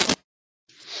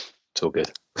It's all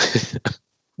good.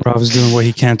 Rav's doing what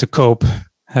he can to cope.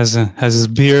 Has his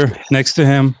beer next to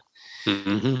him.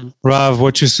 Mm-hmm. Rav,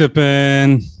 what you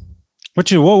sipping?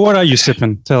 What are you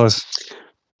sipping? Tell us.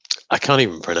 I can't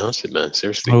even pronounce it, man.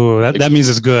 Seriously. Oh, that means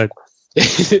it's good. I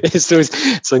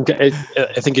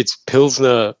think it's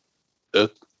Pilsner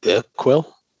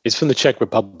Quill. It's from the Czech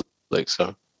Republic,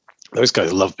 so those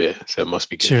guys love beer, so it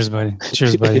must be good. Cheers, buddy.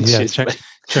 Cheers, buddy. Yeah, Cheers,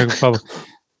 Czech Republic.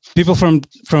 People from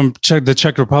the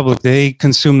Czech Republic, they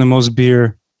consume the most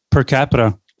beer per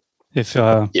capita. If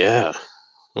wow,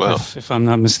 if I'm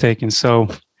not mistaken. So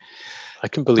I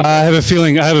can believe. I have a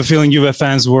feeling Juve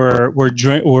fans were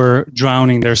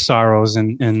drowning their sorrows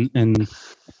in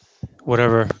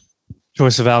whatever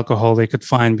choice of alcohol they could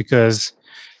find, because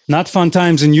not fun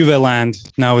times in Juve land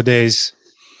nowadays.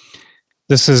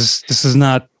 This is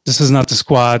not the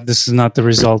squad. This is not the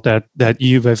result that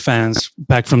Juve fans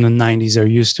back from the 90s are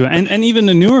used to, and even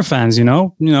the newer fans.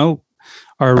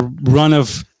 Our run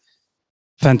of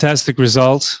fantastic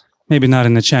results. Maybe not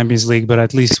in the Champions League, but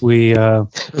at least we,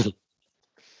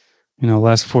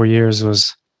 last 4 years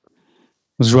was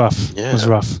rough. Yeah. It was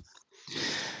rough.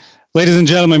 Ladies and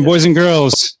gentlemen, boys and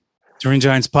girls, Turin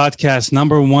Giants Podcast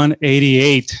number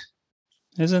 188.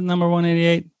 Is it number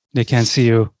 188? They can't see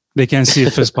you. They can't see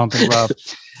it fist pumping, Rob.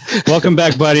 Welcome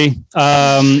back, buddy.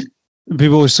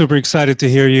 People are super excited to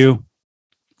hear you.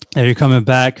 That you're coming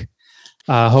back.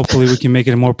 Hopefully we can make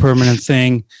it a more permanent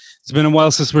thing. It's been a while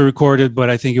since we recorded,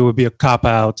 but I think it would be a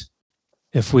cop-out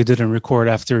if we didn't record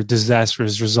after a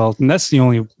disastrous result. And that's the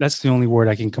only word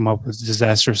I can come up with,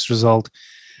 disastrous result.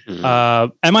 Mm-hmm.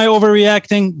 Am I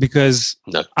overreacting? Because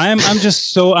no. I'm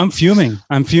fuming.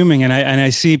 I'm fuming, and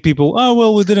I see people, oh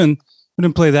well, we didn't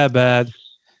play that bad.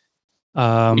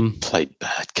 We played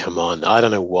bad. Come on. I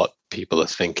don't know what people are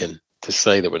thinking to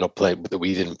say that that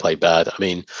we didn't play bad. I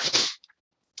mean,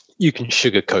 you can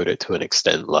sugarcoat it to an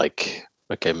extent, like,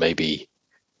 okay, maybe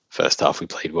first half we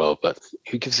played well, but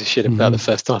who gives a shit about the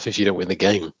first half if you don't win the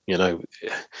game? Yeah.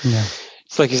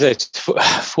 It's like you said, it's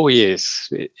 4 years.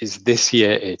 It's this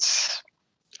year, it's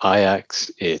Ajax,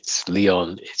 it's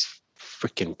Lyon, it's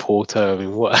freaking Porto. I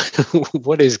mean,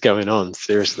 what is going on?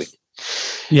 Seriously.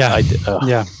 Yeah.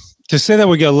 Yeah. To say that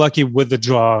we got lucky with the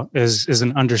draw is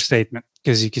an understatement,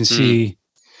 because you can see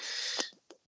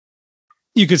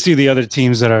the other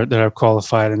teams that are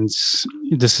qualified, and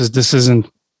this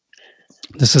isn't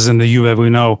the Juve we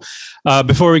know.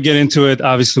 Before we get into it,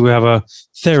 obviously we have a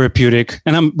therapeutic,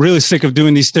 and I'm really sick of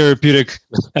doing these therapeutic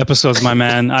episodes, my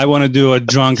man. I want to do a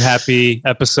drunk, happy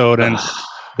episode, and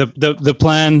the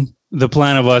plan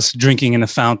of us drinking in a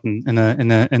fountain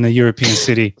in a European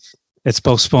city, it's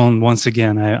postponed once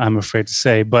again. I'm afraid to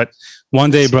say, but one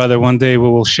day, brother, we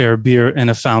will share beer in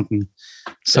a fountain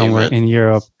somewhere in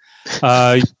Europe.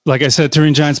 Like I said,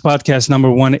 Turin Giants Podcast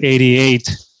number 188,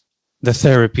 the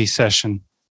therapy session.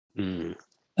 I'm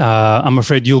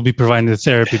afraid you'll be providing the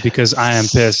therapy, because I am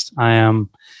pissed. I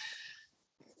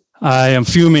am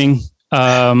fuming.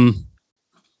 Follow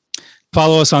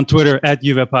us on Twitter at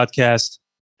Juve Podcast,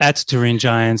 at Turin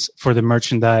Giants for the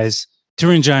merchandise.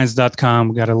 TurinGiants.com.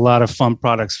 We got a lot of fun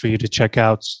products for you to check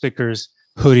out: stickers,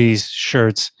 hoodies,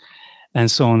 shirts, and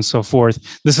so on and so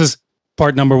forth. This is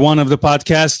part number 1 of the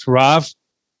podcast. Rav,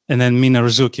 and then Mina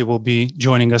Rizuki will be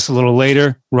joining us a little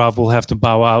later. Rav will have to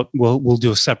bow out. We'll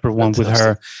do a separate one with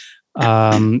her.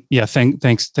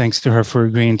 Thanks to her for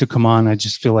agreeing to come on. I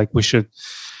just feel like we should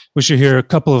hear a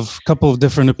couple of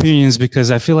different opinions, because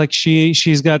I feel like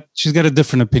she's got a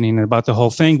different opinion about the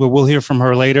whole thing. But we'll hear from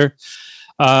her later.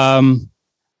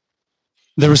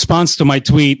 The response to my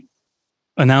tweet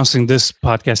announcing this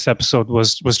podcast episode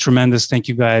was tremendous. Thank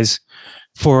you guys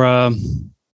for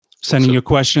sending your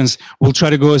questions. We'll try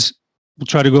to go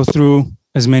through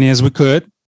as many as we can.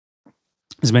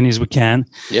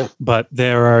 Yeah. But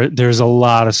there's a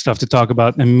lot of stuff to talk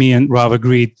about, and me and Rav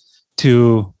agreed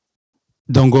to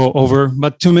don't go over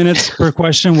about 2 minutes per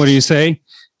question. What do you say?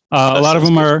 A lot of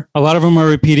them are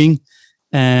repeating,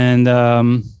 and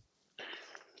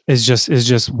it's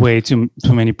just way too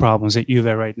many problems at Juve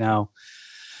right now.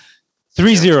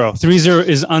 3-0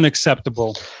 is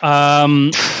unacceptable. Let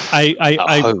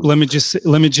me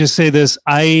just say this.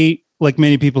 I, like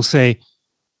many people say,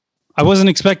 I wasn't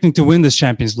expecting to win this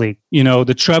Champions League.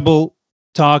 The treble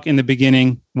talk in the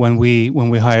beginning when we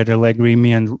hired Allegri,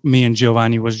 me and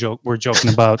Giovanni were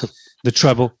joking about the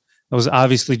treble. It was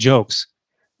obviously jokes.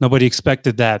 Nobody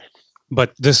expected that,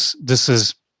 but this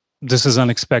is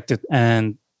unexpected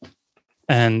and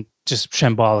just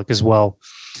shambolic as well.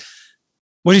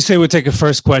 What do you say we take a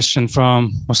first question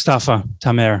from Mustafa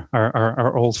Tamer,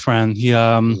 our old friend? He's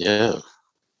asking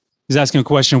a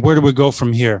question: where do we go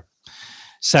from here?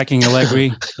 Sacking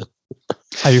Allegri.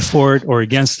 Are you for it or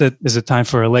against it? Is it time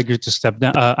for Allegri to step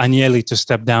down, Agnelli to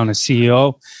step down as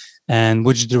CEO? And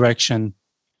which direction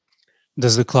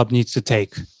does the club need to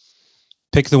take?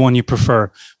 Pick the one you prefer.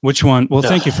 Which one? Well,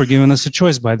 thank you for giving us a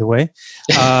choice, by the way.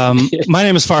 My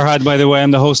name is Farhad, by the way.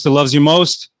 I'm the host that loves you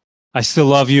most. I still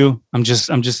love you. I'm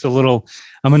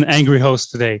an angry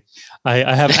host today.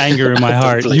 I have anger in my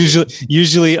heart.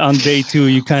 Usually on day 2,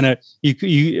 you kind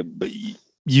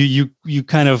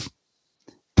of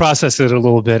process it a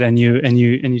little bit and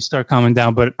you start calming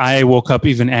down. But I woke up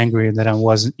even angrier than I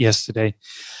was yesterday.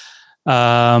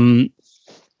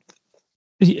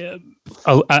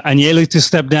 Agnelli to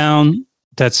step down,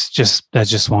 that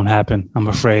just won't happen, I'm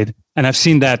afraid. And I've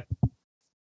seen that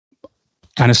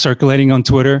kind of circulating on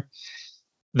Twitter.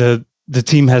 The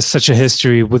team has such a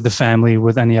history with the family,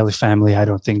 with Agnelli family. I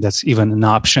don't think that's even an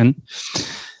option.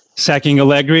 Sacking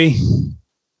Allegri,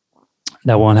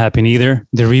 that won't happen either.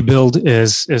 The rebuild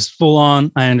is full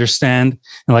on, I understand.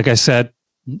 And like I said,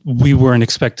 we weren't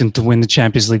expecting to win the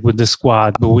Champions League with this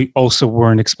squad, but we also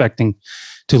weren't expecting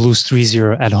to lose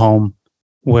 3-0 at home,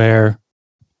 where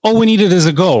all we needed is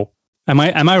a goal. Am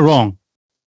I wrong,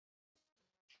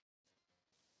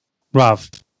 Rav?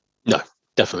 No,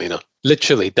 definitely not.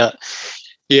 Literally, that.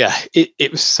 Yeah,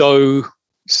 it was so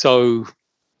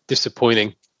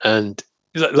disappointing, and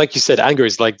like you said, anger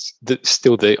is like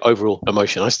still the overall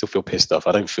emotion. I still feel pissed off.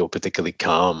 I don't feel particularly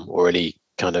calm or any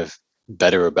kind of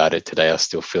better about it today. I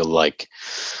still feel like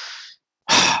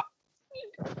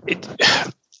it.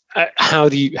 How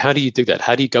do you do that?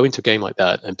 How do you go into a game like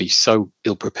that and be so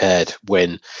ill prepared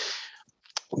when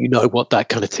you know what that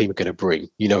kind of team are going to bring?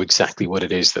 You know exactly what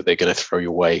it is that they're going to throw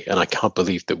your way, and I can't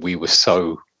believe that we were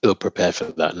so ill prepared for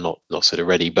that and not sort of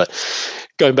ready. But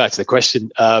going back to the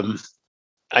question,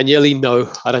 Agnelli,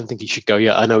 no, I don't think he should go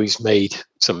yet. I know he's made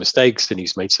some mistakes and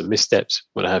he's made some missteps,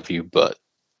 what have you, but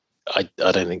I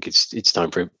don't think it's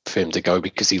time for him to go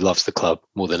because he loves the club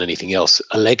more than anything else.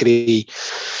 Allegri,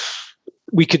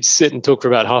 we could sit and talk for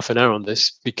about half an hour on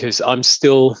this because I'm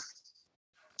still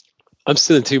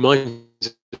in two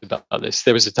minds about this.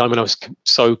 There was a time when I was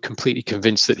so completely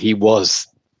convinced that he was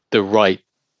the right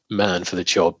man for the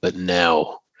job, but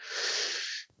now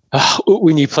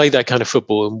when you play that kind of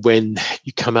football and when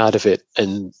you come out of it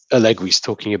and Allegri's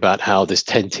talking about how there's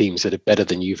 10 teams that are better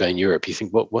than Juve in Europe, you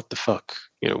think, what the fuck?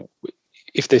 You know,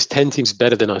 if there's 10 teams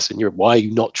better than us in Europe, why are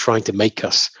you not trying to make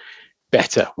us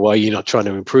better? Why are you not trying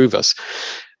to improve us?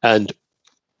 And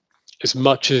as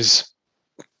much as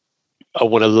I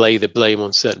want to lay the blame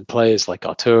on certain players like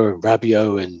Arturo and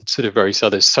Rabiot and sort of various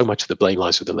others, so much of the blame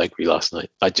lies with Allegri last night.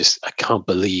 I can't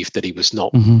believe that he was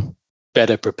not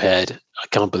better prepared. I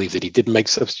can't believe that he didn't make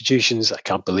substitutions. I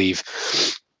can't believe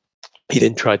he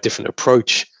didn't try a different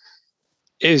approach.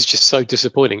 It is just so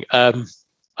disappointing. I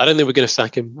don't think we're going to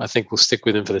sack him. I think we'll stick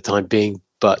with him for the time being.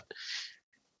 But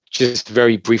just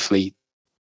very briefly,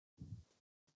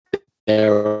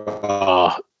 there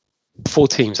are 4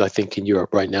 teams, I think, in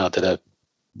Europe right now that are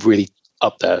really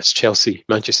up there. It's Chelsea,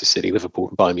 Manchester City, Liverpool,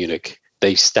 and Bayern Munich.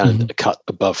 They stand a cut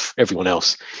above everyone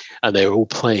else, and they're all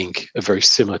playing a very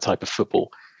similar type of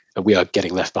football, and we are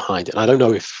getting left behind. And I don't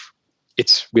know if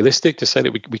it's realistic to say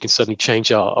that we can suddenly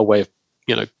change our way of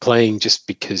playing just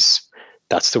because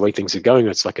that's the way things are going.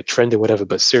 It's like a trend or whatever.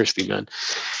 But seriously, man,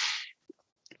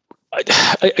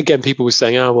 again, people were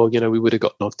saying, "Oh, well, we would have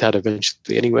got knocked out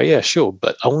eventually anyway." Yeah, sure,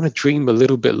 but I want to dream a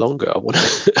little bit longer. I want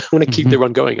to keep the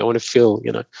run going. I want to feel,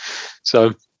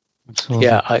 So,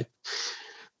 absolutely.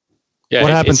 What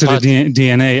happened to the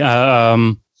DNA?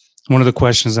 One of the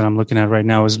questions that I'm looking at right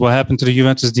now is what happened to the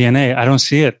Juventus DNA? I don't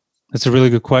see it. That's a really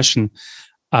good question.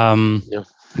 I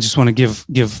just want to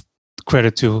give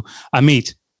credit to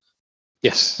Amit.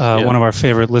 Yes, one of our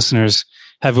favorite listeners.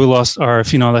 Have we lost our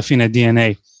Fino alla Fine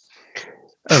DNA?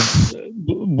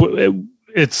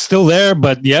 It's still there,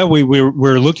 but yeah,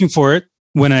 we're looking for it.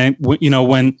 When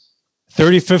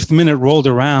 35th minute rolled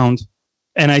around,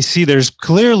 and I see there's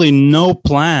clearly no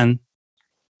plan.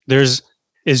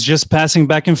 It's just passing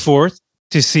back and forth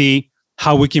to see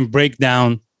how we can break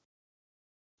down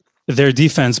their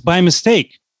defense by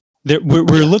mistake.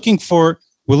 We're looking for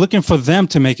them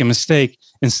to make a mistake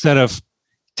instead of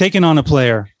taking on a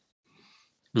player.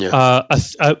 Yeah.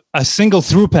 A single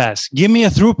through pass. Give me a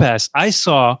through pass. I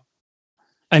saw,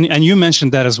 and you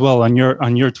mentioned that as well on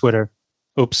your Twitter.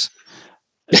 Oops.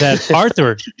 That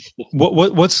Arthur,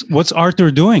 what's Arthur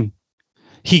doing?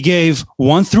 He gave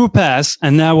one through pass,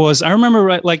 and that was, I remember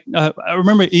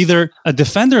either a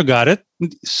defender got it,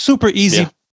 super easy,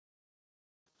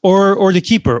 or the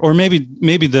keeper, or maybe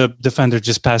the defender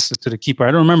just passed it to the keeper.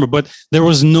 I don't remember, but there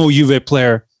was no Juve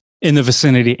player in the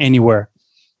vicinity anywhere.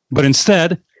 But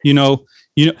instead,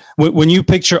 when you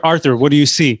picture Arthur, what do you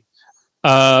see?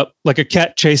 Like a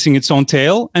cat chasing its own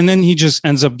tail, and then he just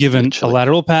ends up giving a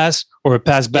lateral pass or a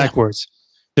pass backwards.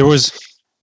 There was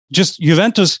just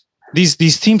Juventus.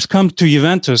 These teams come to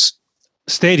Juventus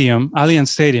Stadium, Allianz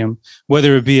Stadium,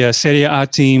 whether it be a Serie A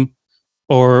team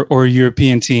or a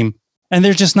European team, and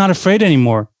they're just not afraid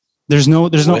anymore. There's no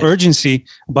urgency.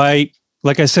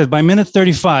 Like I said, by minute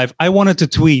 35, I wanted to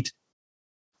tweet.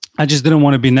 I just didn't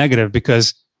want to be negative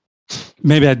because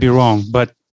maybe I'd be wrong,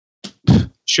 but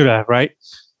should have, right?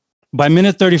 By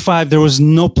minute 35, there was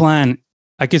no plan.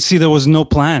 I could see there was no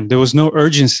plan. There was no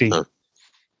urgency.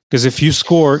 Because if you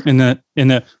score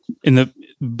within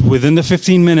the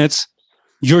 15 minutes,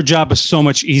 your job is so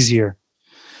much easier.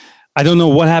 I don't know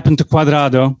what happened to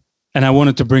Cuadrado, and I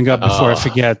wanted to bring up before I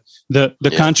forget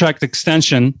the contract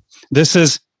extension. This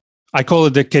is, I call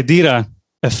it the Khedira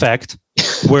effect,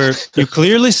 where you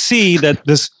clearly see that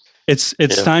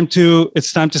it's time to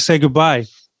say goodbye.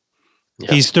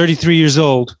 Yeah. He's 33 years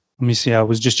old. Let me see. I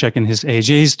was just checking his age.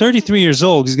 He's 33 years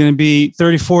old. He's going to be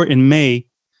 34 in May.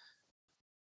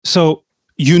 So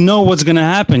you know what's going to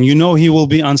happen. You know he will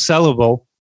be unsellable.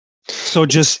 So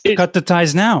just cut the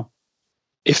ties now.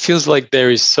 It feels like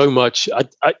there is so much.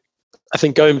 I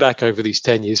think going back over these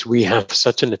 10 years, we have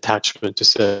such an attachment to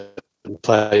certain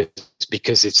players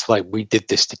because it's like we did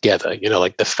this together.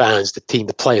 Like the fans, the team,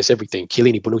 the players, everything.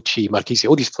 Chiellini, Bonucci, Marchesi,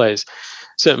 all these players.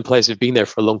 Certain players have been there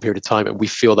for a long period of time, and we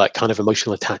feel that kind of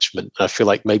emotional attachment. I feel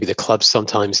like maybe the club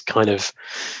sometimes kind of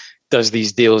does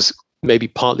these deals maybe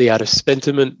partly out of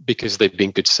sentiment because they've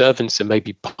been good servants, and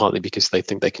maybe partly because they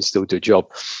think they can still do a job.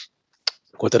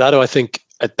 Cuadrado, I think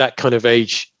at that kind of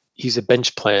age, he's a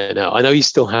bench player now. I know he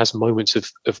still has moments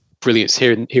of brilliance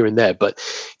here and there, but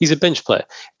he's a bench player.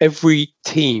 Every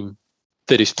team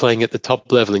that is playing at the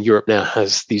top level in Europe now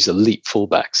has these elite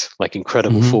fullbacks, like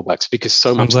incredible fullbacks, because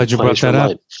so much. I'm glad you brought that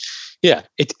up. Yeah,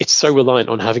 it's so reliant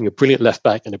on having a brilliant left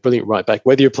back and a brilliant right back.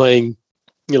 Whether you're playing,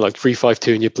 like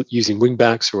 3-5-2 and you're using wing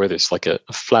backs, or whether it's like a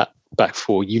flat back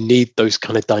four, you need those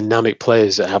kind of dynamic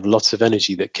players that have lots of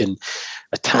energy, that can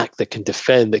attack, that can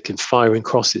defend, that can fire in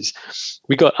crosses.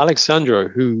 We got Alexandro,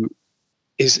 who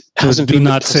hasn't been. Do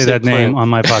not say that name on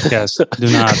my podcast. Do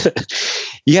not.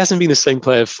 He hasn't been the same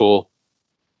player for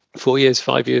 4 years,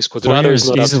 5 years. Cuadrado is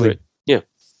not easily up to it.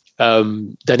 Yeah.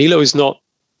 Danilo is not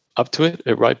up to it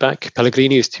at right back.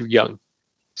 Pellegrini is too young.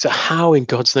 So how in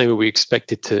God's name are we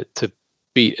expected to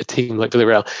beat a team like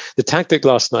Villarreal? The tactic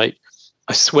last night,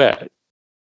 I swear,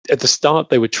 at the start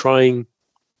they were trying,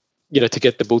 to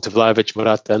get the ball to Vlahovic,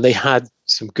 Morata, and they had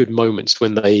some good moments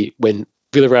when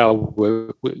Villarreal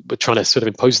were trying to sort of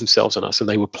impose themselves on us, and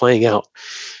they were playing out,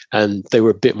 and they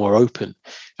were a bit more open,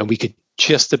 and we could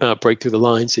just about break through the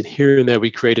lines. And here and there, we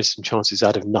created some chances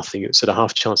out of nothing. It was sort of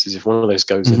half chances if one of those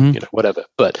goes in, whatever.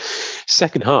 But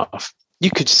second half, you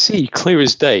could see clear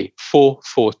as day,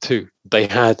 4-4-2. They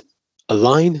had a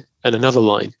line and another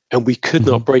line, and we could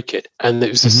not break it. And it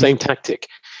was the same tactic.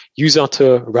 Use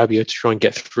Artur Rabiot to try and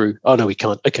get through. Oh, no, we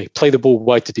can't. Okay, play the ball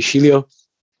wide to De Sciglio.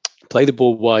 Play the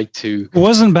ball wide to... It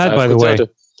wasn't bad, by the way.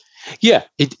 Yeah,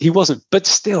 he wasn't. But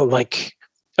still, like...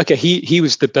 Okay, he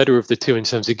was the better of the two in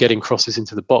terms of getting crosses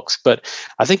into the box. But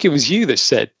I think it was you that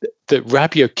said that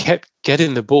Rabiot kept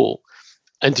getting the ball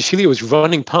and De Sciglio was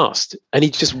running past and he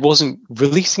just wasn't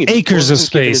releasing it. Acres of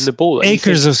space. In the ball.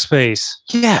 Acres of space.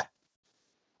 Yeah.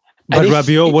 But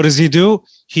Rabiot, what does he do?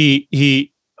 He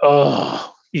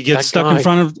gets stuck in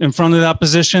front of the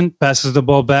opposition, passes the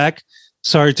ball back.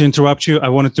 Sorry to interrupt you. I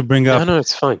wanted to bring up. No,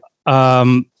 it's fine.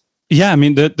 Yeah, I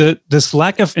mean, this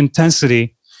lack of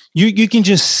intensity, you can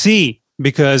just see,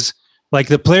 because like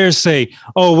the players say,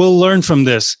 oh, we'll learn from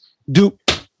this.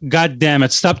 God damn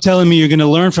it. Stop telling me you're going to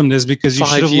learn from this, because you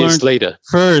should have learned later.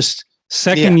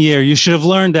 Second year. You should have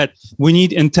learned that we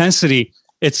need intensity.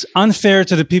 It's unfair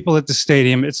to the people at the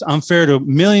stadium. It's unfair to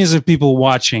millions of people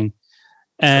watching.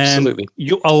 And absolutely.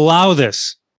 You allow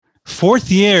this.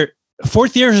 Fourth year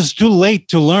is too late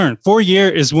to learn. 4 year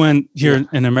is when, here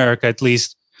in America at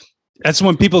least, that's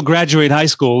when people graduate high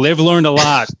school. They've learned a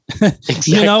lot.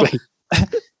 Exactly.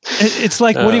 It's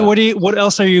like, what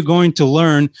else are you going to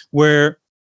learn where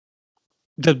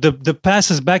the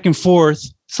passes back and forth?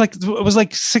 It's like, it was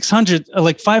like 600,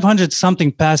 like 500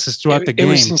 something passes throughout the game.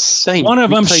 It was insane. One of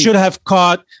them should have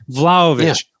caught Vlahovic.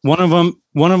 Yeah.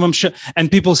 One of them should.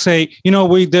 And people say,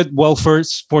 we did well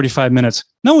first 45 minutes.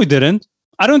 No, we didn't.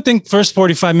 I don't think first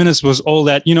 45 minutes was all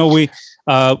that. We,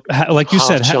 like you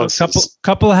said, had a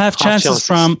couple of half chances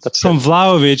from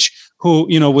Vlahovic,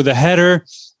 who, with a header,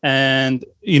 and,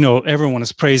 everyone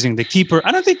is praising the keeper.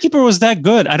 I don't think keeper was that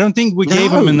good. I don't think we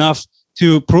gave him enough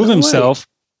to prove himself.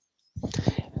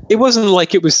 it wasn't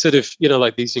like it was sort of,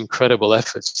 like these incredible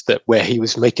efforts where he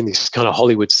was making these kind of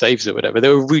Hollywood saves or whatever. They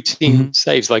were routine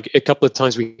saves. Like a couple of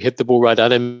times we hit the ball right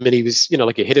at him and he was,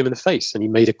 like it hit him in the face and he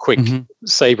made a quick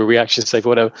save, a reaction save,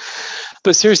 whatever.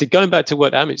 But seriously, going back to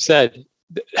what Amit said,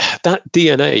 that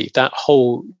DNA, that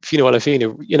whole, if you know what I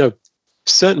mean,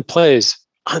 certain players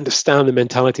understand the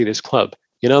mentality of this club.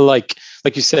 Like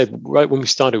you said, right when we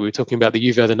started, we were talking about the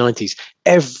Juve of the 90s.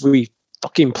 Every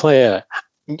fucking player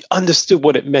understood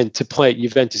what it meant to play at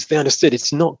Juventus. They understood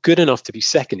it's not good enough to be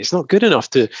second. It's not good enough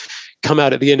to come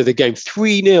out at the end of the game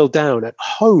 3-0 down at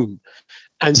home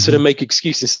and sort of make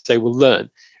excuses and say, we'll learn.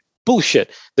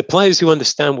 Bullshit. The players who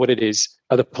understand what it is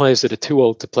are the players that are too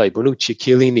old to play. Bonucci,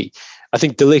 Chiellini. I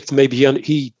think De Ligt, maybe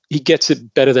he gets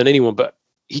it better than anyone, but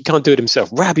he can't do it himself.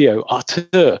 Rabiot,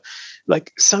 Arthur,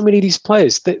 like so many of these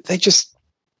players,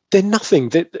 they're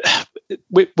nothing.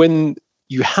 When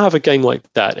you have a game like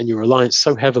that and you're reliant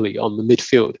so heavily on the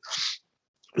midfield,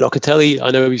 Locatelli, I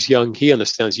know he's young, he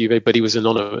understands Juve, but he was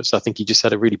anonymous. I think he just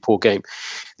had a really poor game.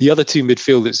 The other two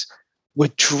midfielders were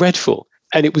dreadful.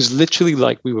 And it was literally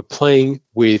like we were playing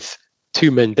with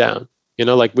 2 men down.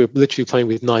 Like we're literally playing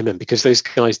with 9 men because those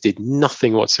guys did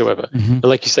nothing whatsoever. And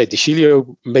like you say, De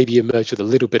Sciglio maybe emerged with a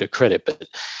little bit of credit, but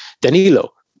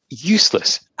Danilo,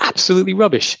 useless, absolutely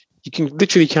rubbish. You can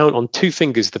literally count on 2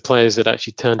 fingers the players that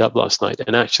actually turned up last night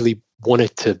and actually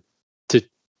wanted to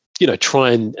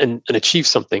try and achieve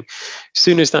something. As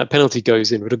soon as that penalty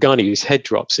goes in, Rugani, his head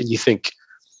drops, and you think,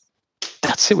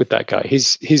 that's it with that guy.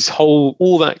 His whole,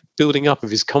 all that building up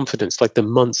of his confidence, like the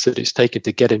months that it's taken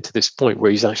to get him to this point where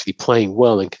he's actually playing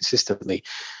well and consistently,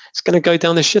 it's going to go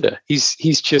down the shitter. He's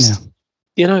just,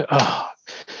 See,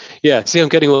 I'm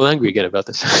getting a little angry again about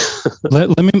this.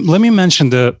 let me mention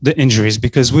the injuries,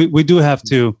 because we do have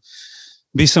to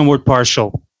be somewhat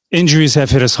partial. Injuries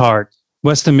have hit us hard.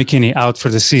 Weston McKennie out for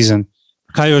the season.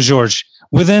 Caio Jorge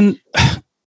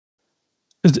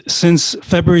since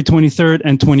February 23rd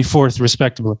and 24th,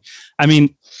 respectively. I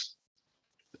mean,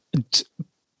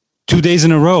 2 days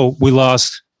in a row, we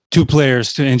lost 2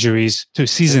 players to injuries, to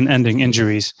season-ending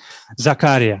injuries.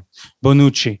 Zaccaria,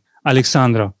 Bonucci,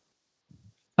 Alexandro,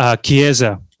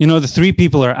 Chiesa. The 3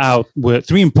 people are out with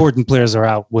 3 important players are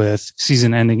out with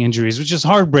season-ending injuries, which is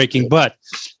heartbreaking. But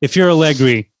if you're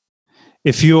Allegri,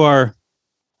 if you are,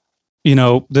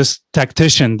 this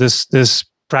tactician, this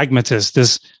pragmatist,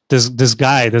 this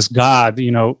guy, this God,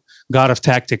 God of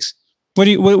tactics, what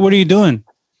are you doing?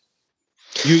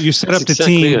 You set up the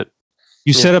team.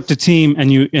 You set up the team,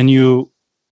 and you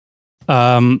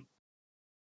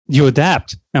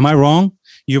adapt. Am I wrong?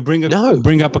 You bring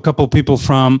up a couple of people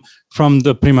from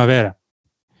the Primavera,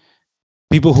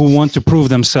 people who want to prove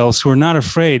themselves, who are not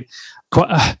afraid.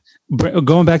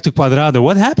 Going back to Cuadrado,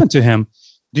 what happened to him?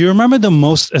 Do you remember the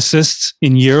most assists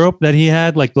in Europe that he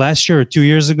had, like last year or 2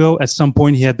 years ago? At some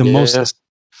point, he had the most.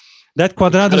 That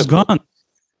Cuadrado's gone.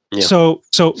 Yeah. So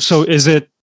is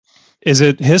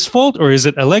it his fault, or is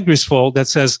it Allegri's fault that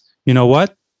says, you know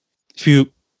what? If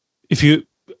you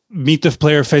meet the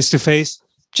player face to face,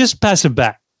 just pass it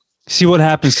back. See what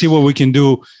happens. See what we can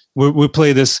do. We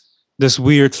play this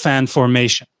weird fan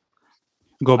formation.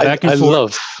 Go back and forth.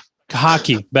 Love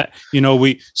hockey. But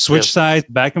we switch sides,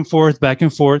 back and forth,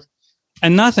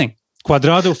 and nothing.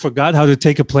 Cuadrado forgot how to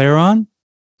take a player on.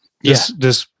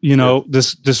 This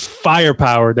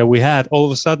firepower that we had all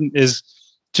of a sudden is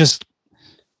just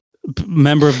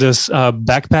member of this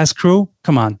back pass crew.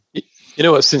 Come on. You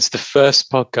know what? Since the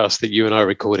first podcast that you and I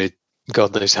recorded,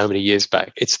 God knows how many years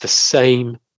back, it's the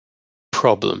same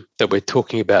problem that we're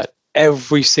talking about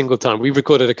every single time. We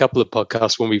recorded a couple of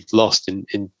podcasts when we've lost in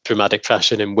dramatic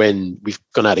fashion and when we've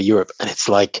gone out of Europe. And it's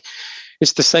like,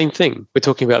 it's the same thing. We're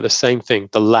talking about the same thing,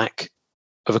 the lack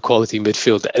of a quality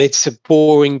midfield. And it's a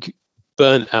boring,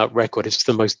 burnt out record. It's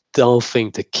the most dull thing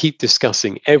to keep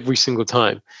discussing every single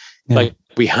time. Yeah. Like,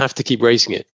 we have to keep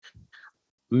raising it.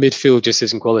 Midfield just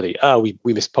isn't quality.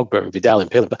 We missed Pogba and Vidal and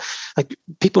Pirlo. But like,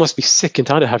 people must be sick and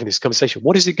tired of having this conversation.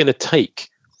 What is it going to take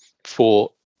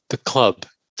for the club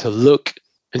to look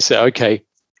and say, okay,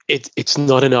 it's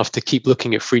not enough to keep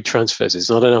looking at free transfers. It's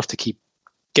not enough to keep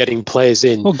getting players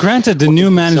in. Well, granted, the new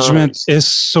management is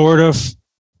sort of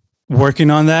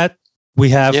working on that. We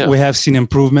have seen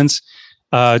improvements.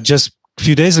 Just a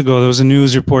few days ago, there was a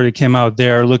news report that came out. They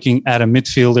are looking at a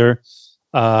midfielder.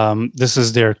 This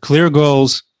is their clear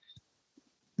goals.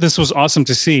 This was awesome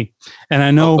to see. And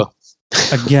I know,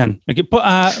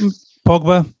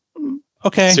 Pogba,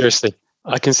 okay. Seriously,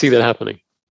 I can see that happening.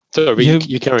 So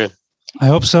you carry on. I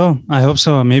hope so.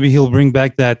 Maybe he'll bring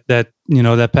back that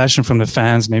passion from the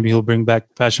fans. Maybe he'll bring back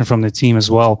passion from the team as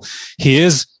well. He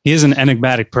is an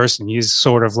enigmatic person. He's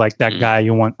sort of like that guy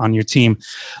you want on your team.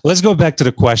 Let's go back to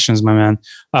the questions, my man.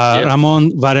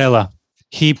 Ramon Varela,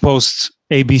 he posts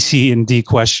A, B, C, and D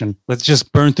question. Let's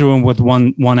just burn through them with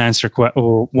one answer,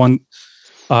 couple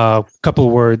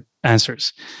word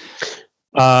answers.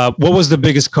 What was the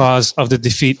biggest cause of the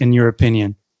defeat in your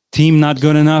opinion? Team not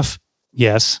good enough?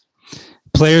 Yes.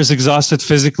 Players exhausted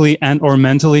physically and or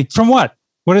mentally? From what?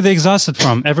 What are they exhausted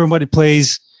from? Everybody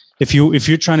plays. If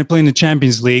you're trying to play in the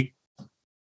Champions League,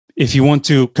 if you want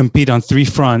to compete on three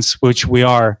fronts, which we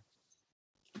are,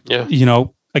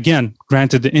 again,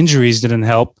 granted the injuries didn't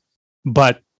help,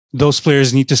 but those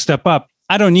players need to step up.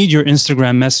 I don't need your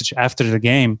Instagram message after the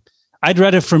game. I'd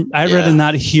rather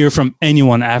not hear from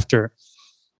anyone after.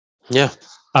 Yeah.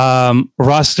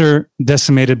 Roster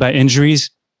decimated by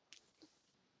injuries.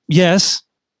 Yes.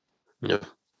 Yeah.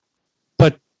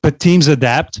 But teams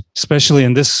adapt, especially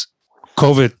in this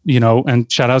COVID,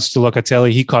 and shout outs to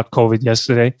Locatelli. He caught COVID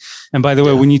yesterday. And by the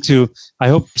way, I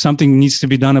hope something needs to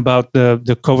be done about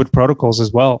the COVID protocols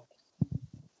as well.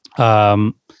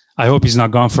 I hope he's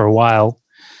not gone for a while.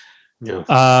 Yeah.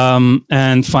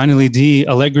 And finally, D,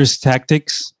 Allegri's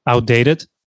tactics outdated.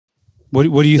 What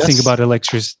do you think about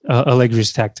Allegri's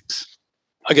tactics?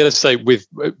 I got to say,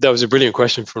 that was a brilliant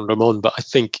question from Ramon, but I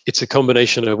think it's a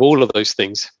combination of all of those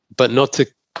things. But not to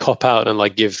cop out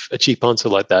and give a cheap answer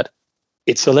like that.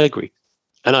 It's Allegri,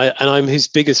 and I'm his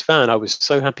biggest fan. I was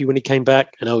so happy when he came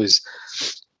back, and I was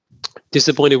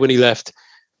disappointed when he left.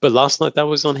 But last night, that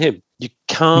was on him. You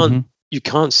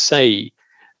can't say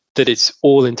that it's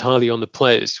all entirely on the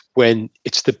players when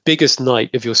it's the biggest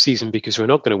night of your season, because we're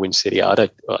not going to win Serie A. I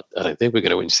don't think we're going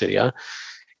to win Serie A.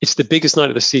 It's the biggest night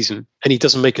of the season, and he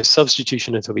doesn't make a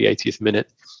substitution until the 80th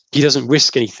minute. He doesn't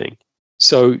risk anything.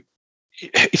 So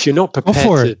if you're not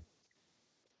prepared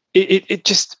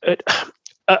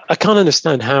I can't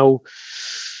understand how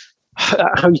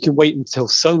you can wait until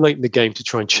so late in the game to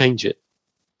try and change it.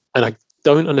 And I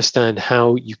don't understand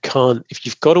how you can't, if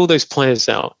you've got all those players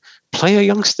out, play a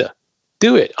youngster.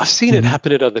 Do it. I've seen it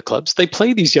happen at other clubs. They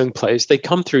play these young players. They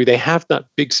come through. They have that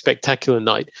big, spectacular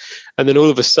night. And then all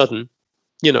of a sudden,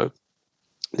 they're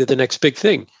the next big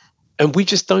thing. And we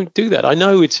just don't do that. I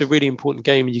know it's a really important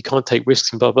game and you can't take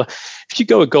risks and blah, blah. If you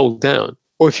go a goal down,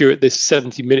 or if you're at this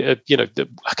 70 minute, I can't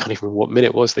even remember what minute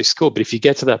it was they scored, but if you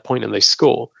get to that point and they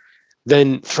score,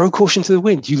 then throw caution to the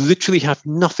wind. You literally have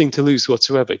nothing to lose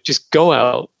whatsoever. Just go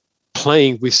out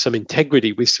playing with some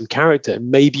integrity, with some character, and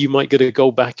maybe you might get a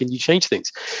goal back and you change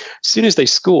things. As soon as they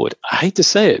scored, I hate to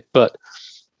say it, but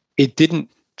it didn't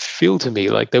feel to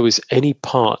me like there was any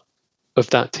part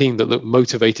of that team that looked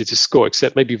motivated to score,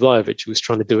 except maybe Vlahovic, who was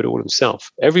trying to do it all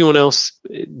himself. Everyone else,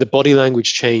 the body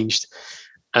language changed.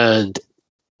 And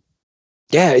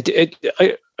yeah,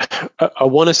 I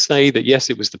want to say that, yes,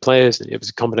 it was the players and it was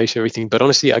a combination of everything. But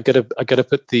honestly, I gotta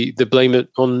put the blame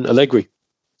on Allegri.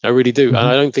 I really do. And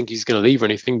I don't think he's going to leave or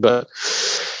anything, but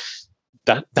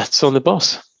that's on the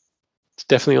boss. It's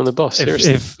definitely on the boss.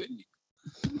 Seriously.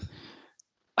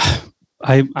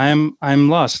 I'm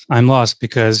lost. I'm lost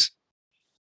because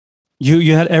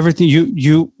you had everything.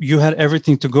 You had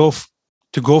everything to go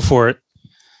for it.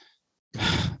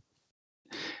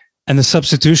 And the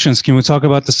substitutions. Can we talk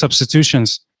about the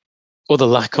substitutions? Or the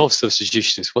lack of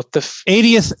substitutions. What the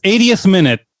 80th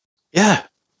minute. Yeah.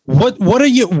 What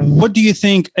do you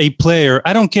think a player,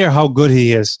 I don't care how good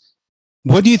he is,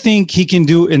 what do you think he can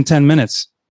do in 10 minutes?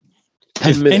 10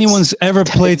 if minutes. Anyone's ever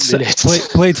played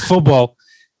football,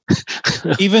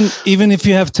 even if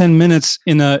you have 10 minutes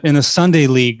in a Sunday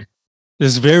league,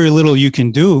 there's very little you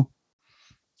can do.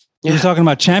 Yeah. We're talking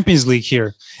about Champions League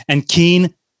here. And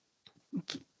Keane,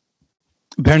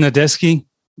 Bernardeschi,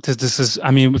 this is,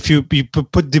 I mean, if you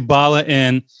put Dybala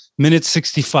in minute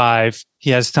 65,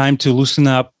 he has time to loosen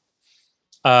up.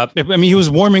 I mean, he was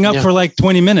warming up for like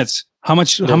 20 minutes. How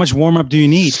much warm up do you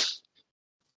need?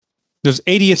 Those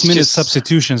 80th minute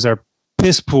substitutions are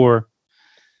piss poor,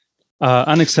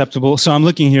 unacceptable. So I'm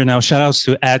looking here now. Shout outs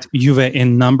to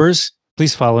 @JuveInNumbers.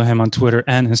 Please follow him on Twitter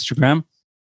and Instagram.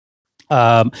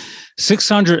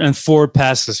 604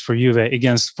 passes for Juve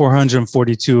against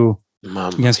 442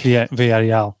 against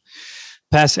Villarreal.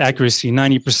 Pass accuracy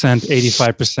 90%,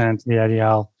 85%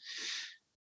 Villarreal.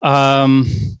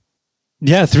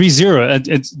 3-0.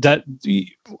 It's that.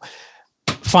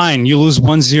 Fine, you lose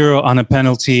 1-0 on a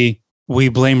penalty. We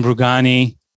blame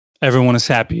Rugani. Everyone is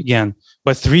happy again.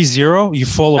 But 3-0, you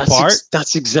fall apart.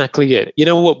 That's exactly it. You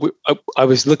know what? I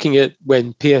was looking at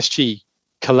when PSG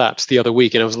collapse the other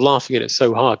week, and I was laughing at it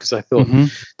so hard because I thought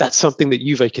that's something that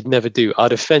Juve could never do. Our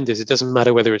defenders, it doesn't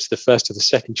matter whether it's the first or the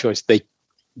second choice,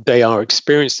 they are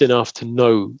experienced enough to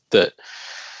know that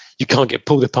you can't get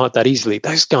pulled apart that easily.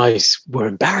 Those guys were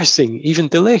embarrassing, even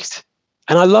De Ligt.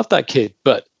 And I love that kid,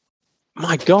 but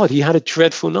my God, he had a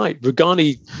dreadful night.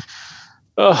 Rugani,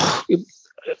 I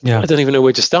don't even know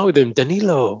where to start with him.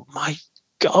 Danilo, my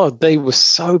God, they were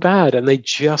so bad. And they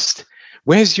just,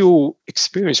 where's your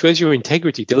experience? Where's your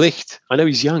integrity? De Ligt, I know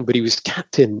he's young, but he was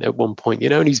captain at one point,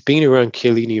 and he's been around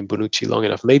Chiellini and Bonucci long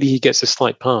enough. Maybe he gets a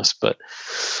slight pass, but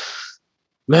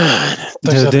man,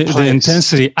 the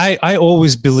intensity. I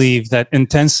always believe that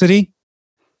intensity,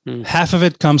 half of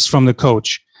it comes from the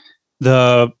coach.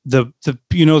 The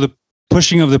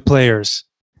pushing of the players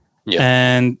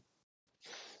and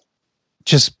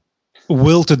just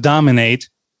will to dominate.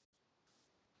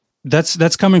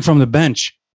 That's coming from the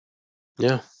bench.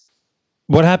 Yeah.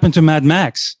 What happened to Mad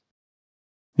Max?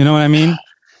 You know what I mean?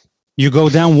 You go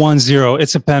down 1-0.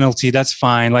 It's a penalty. That's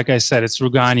fine. Like I said, it's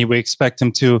Rugani. We expect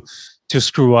him to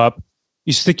screw up.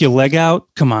 You stick your leg out.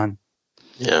 Come on.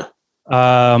 Yeah.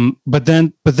 But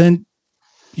then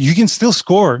you can still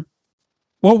score.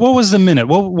 What was the minute?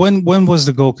 When was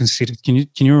the goal conceded? Can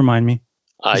you remind me?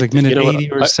 It was like minute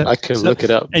 80 or 70. I can look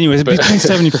it up. Anyways, between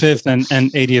 75th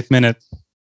and 80th minute.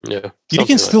 Yeah. You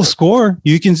can still score.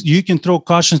 You can throw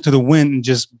cautions to the wind and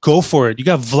just go for it. You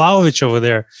got Vlahovic over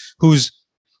there who's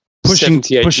pushing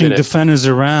defenders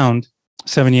around.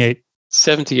 78,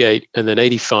 and then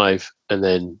 85, and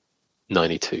then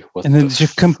 92. And then it's a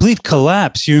complete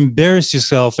collapse. You embarrass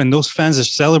yourself, and those fans are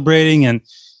celebrating, and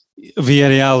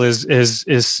Villarreal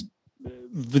is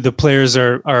the players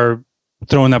are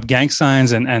throwing up gang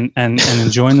signs and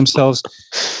enjoying themselves.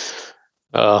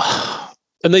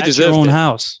 And they deserve their own it.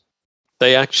 House.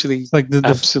 They actually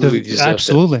absolutely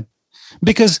deserve it.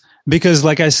 Because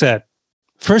like I said,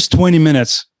 first 20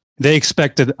 minutes they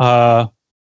expected a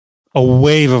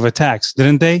wave of attacks,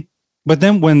 didn't they? But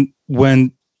then when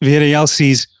Villarreal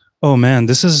sees, oh man,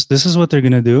 this is what they're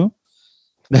gonna do.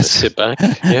 Let's sit back,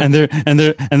 and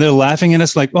they're laughing at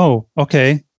us like, oh,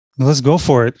 okay, let's go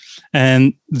for it.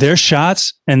 And their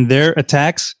shots and their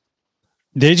attacks,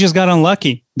 they just got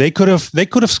unlucky. They could have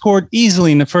scored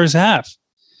easily in the first half.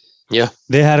 Yeah,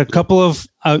 they had a couple of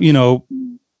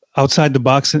outside the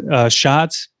box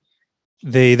shots.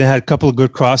 They had a couple of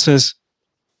good crosses.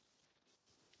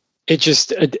 It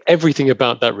just everything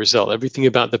about that result, everything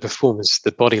about the performance,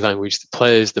 the body language, the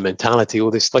players, the mentality,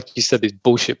 all this, like you said, these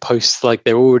bullshit posts, like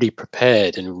they're already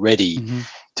prepared and ready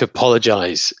to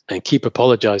apologize and keep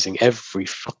apologizing every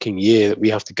fucking year that we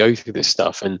have to go through this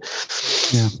stuff. And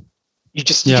you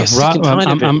get sick and tired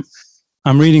of it.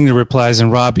 I'm reading the replies,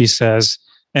 and Robbie says,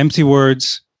 empty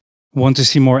words, want to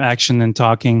see more action than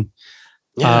talking.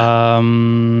 Yeah.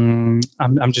 I'm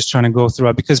just trying to go through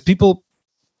it because people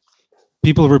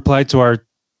replied to our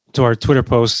Twitter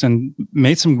posts and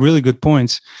made some really good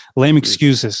points. Lame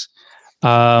excuses.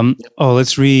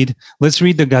 Let's read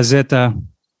the Gazzetta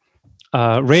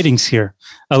ratings here.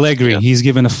 Allegri, he's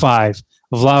given a 5.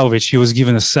 Vlahovic, he was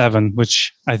given a 7,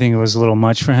 which I think it was a little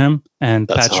much for him. And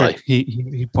that's Patrick,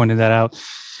 he pointed that out.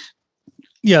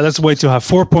 Yeah, that's way too high.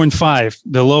 4.5.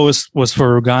 The lowest was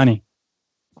for Rugani.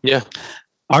 Yeah.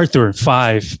 Arthur,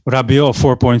 5. Rabiot,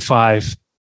 4.5.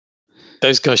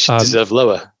 Those guys should deserve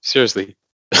lower. Seriously.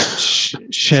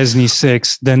 Szczesny,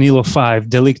 6. Danilo, 5.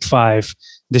 De Ligt, 5.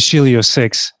 De Sciglio,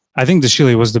 6. I think De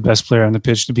Sciglio was the best player on the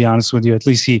pitch, to be honest with you. At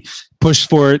least he pushed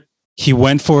for it. He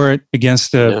went for it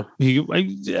against that's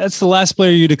the last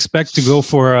player you'd expect to go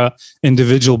for a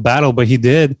individual battle, but he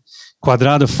did.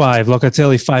 Quadrado, 5.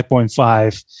 Locatelli,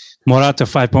 5.5. Morata,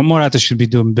 5. Morata should be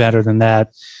doing better than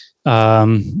that.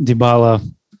 Dybala,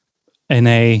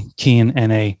 NA. Keane,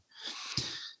 NA.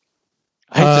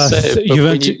 I hate to say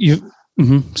it,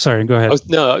 but sorry, go ahead.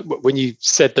 When you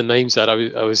said the names out,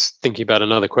 I was thinking about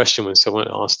another question when someone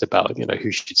asked about,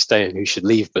 who should stay and who should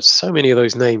leave. But so many of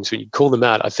those names, when you call them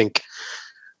out, I think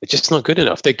they're just not good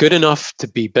enough. They're good enough to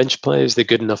be bench players. They're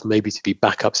good enough maybe to be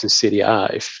backups in Serie A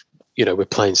if, we're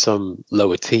playing some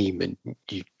lower team and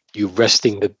you're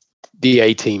resting the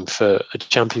A team for a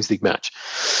Champions League match.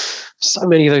 So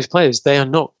many of those players, they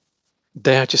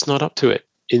are just not up to it.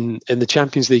 In the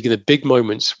Champions League, in the big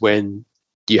moments when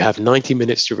you have 90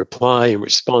 minutes to reply and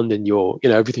respond and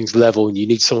everything's level and you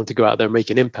need someone to go out there and make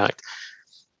an impact.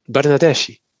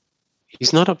 Bernardeschi,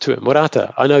 he's not up to it.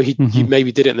 Morata, I know he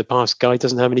maybe did it in the past. Guy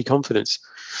doesn't have any confidence.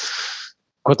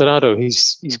 Quadrado,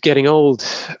 he's getting old.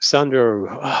 Sandro,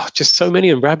 just so many.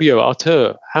 And Rabiot,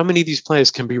 Artur, how many of these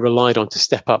players can be relied on to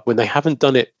step up when they haven't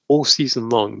done it all season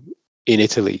long in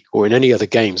Italy or in any other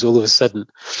games? All of a sudden,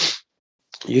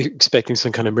 you're expecting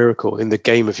some kind of miracle in the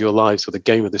game of your lives or the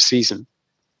game of the season.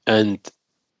 And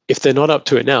if they're not up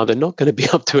to it now, they're not going to be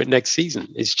up to it next season.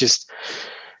 It's just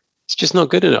not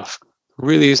good enough. It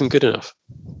really isn't good enough.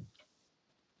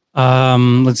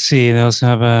 Let's see. They also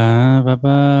have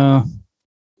a.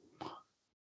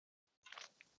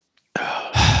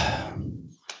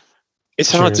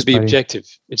 It's hard to be objective.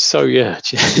 It's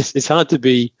it's hard to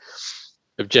be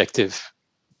objective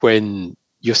when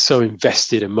you're so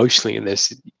invested emotionally in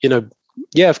this.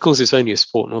 Yeah, of course, it's only a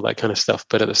sport and all that kind of stuff,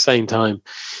 but at the same time,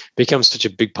 it becomes such a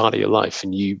big part of your life.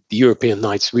 And the European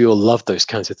nights, we all love those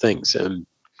kinds of things.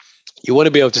 You want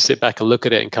to be able to sit back and look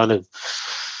at it and kind of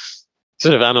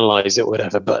sort of analyze it,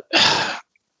 whatever. But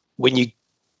when you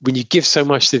give so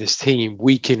much to this team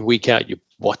week in, week out, you're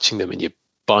watching them and you're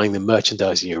buying the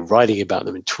merchandise and you're writing about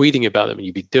them and tweeting about them, and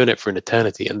you'd be doing it for an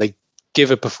eternity, and they give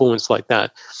a performance like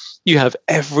that, you have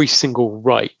every single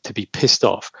right to be pissed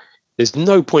off. There's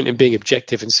no point in being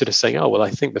objective and sort of saying, oh, well,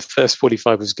 I think the first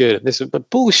 45 was good. And this was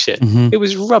bullshit. Mm-hmm. It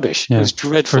was rubbish. Yeah. It was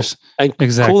dreadful. And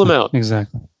exactly. Call them out.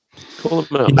 Exactly. Call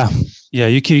them out. Yeah.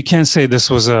 You can't say this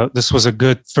was a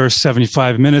good first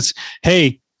 75 minutes.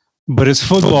 Hey, but it's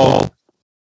football.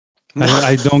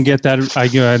 I don't get that. I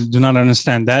do not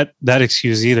understand that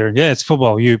excuse either. Yeah, it's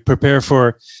football. You prepare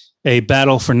for a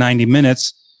battle for 90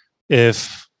 minutes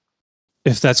if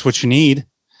that's what you need.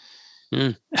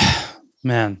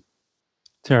 Man,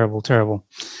 terrible.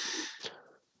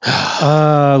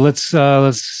 Let's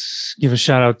give a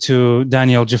shout out to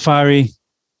Daniel Jafari,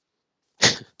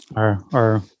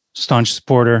 our staunch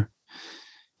supporter.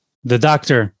 The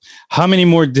doctor. How many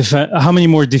more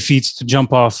defeats to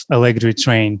jump off Allegri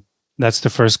train? That's the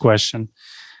first question.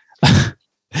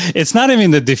 It's not even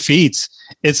the defeats;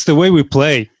 it's the way we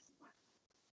play.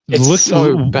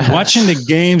 So bad. Watching the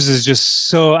games is just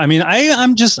so. I mean,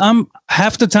 I'm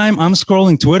half the time I'm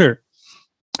scrolling Twitter.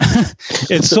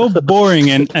 It's so boring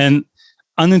and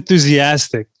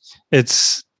unenthusiastic.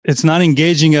 It's not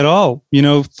engaging at all.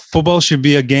 Football should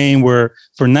be a game where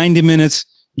for 90 minutes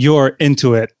you're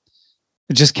into it.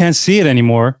 I just can't see it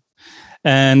anymore.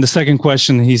 And the second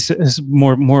question, is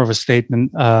more of a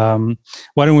statement.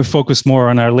 Why don't we focus more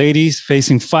on our ladies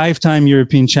facing 5-time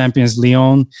European champions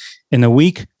Lyon in a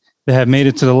week? They have made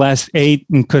it to the last 8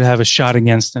 and could have a shot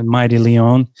against the mighty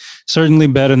Lyon. Certainly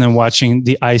better than watching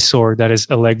the eyesore that is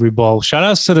Allegri ball. Shout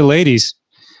outs to the ladies.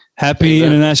 Happy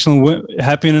International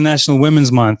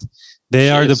Women's Month. They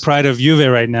are the pride of Juve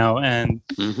right now. And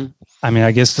I mean,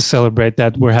 I guess to celebrate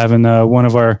that, we're having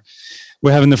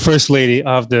the first lady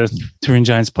of the Turin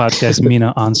Giants podcast,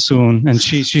 Mina, on soon, and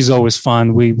she's always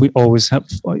fun. We always have,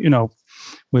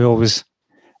 we always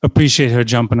appreciate her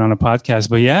jumping on a podcast.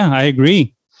 But yeah, I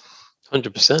agree.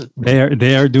 100%.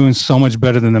 They are doing so much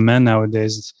better than the men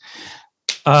nowadays.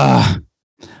 Yeah,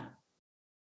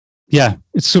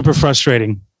 it's super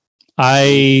frustrating.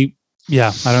 I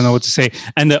don't know what to say.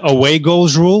 And the away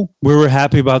goals rule, we were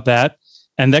happy about that,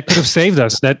 and that could have saved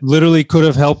us. That literally could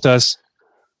have helped us.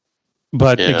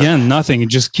 But again, nothing. It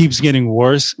just keeps getting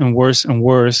worse and worse and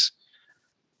worse.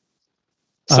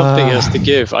 Something has to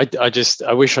give. I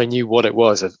wish I knew what it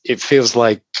was. It feels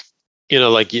like,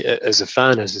 like as a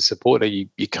fan, as a supporter, you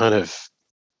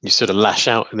sort of lash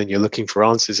out and then you're looking for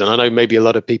answers. And I know maybe a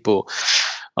lot of people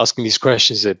asking these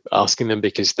questions are asking them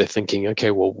because they're thinking,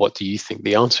 okay, well, what do you think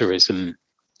the answer is? And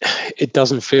it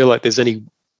doesn't feel like there's any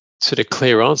sort of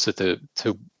clear answer to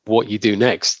what you do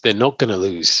next. They're not going to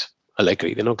lose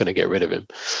Allegri. They're not going to get rid of him.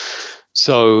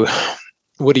 So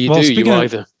what do? You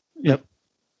either... Yep.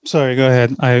 Sorry, go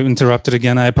ahead. I interrupted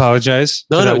again. I apologize.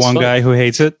 No, that one guy who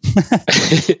hates it.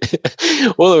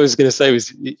 All I was going to say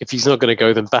was, if he's not going to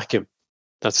go, then back him.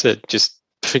 That's it. Just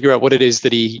figure out what it is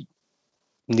that he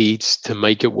needs to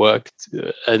make it work.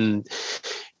 And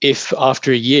if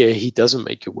after a year he doesn't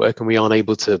make it work and we aren't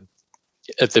able to,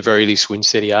 at the very least, win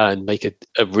Serie A and make it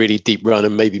a really deep run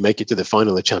and maybe make it to the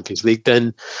final of the Champions League,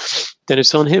 then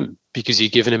it's on him because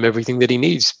you've given him everything that he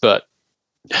needs. But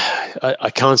I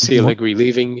can't see Allegri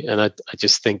leaving, and I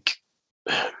just think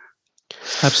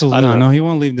absolutely no, he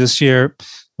won't leave this year.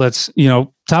 Let's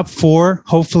top 4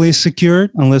 hopefully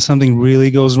secured unless something really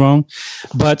goes wrong.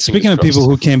 But speaking of people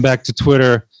who came back to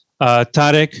Twitter,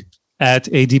 Tarek at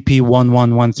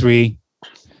ADP1113,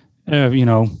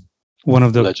 one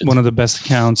of the best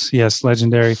accounts. Yes,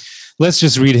 legendary. Let's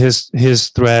just read his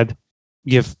thread.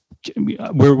 We're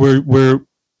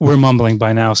mumbling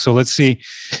by now, so let's see.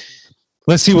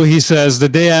 Let's see what he says. The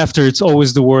day after, it's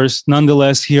always the worst.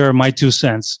 Nonetheless, here are my 2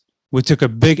 cents. We took a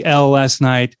big L last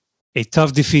night, a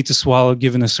tough defeat to swallow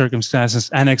given the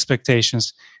circumstances and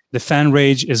expectations. The fan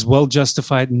rage is well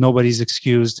justified. Nobody's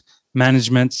excused.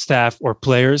 Management, staff, or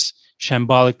players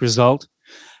shambolic result.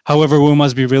 However, we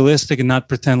must be realistic and not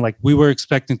pretend like we were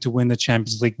expecting to win the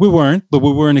Champions League. We weren't, but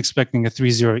we weren't expecting a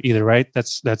 3-0 either, right?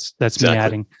 That's exactly. Me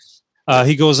adding.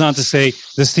 He goes on to say,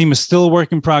 this team is still a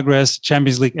work in progress.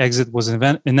 Champions League exit was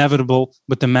inevitable,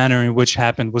 but the manner in which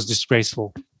happened was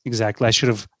disgraceful. Exactly. I should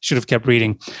have kept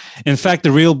reading. In fact,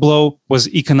 the real blow was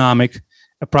economic,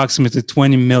 approximately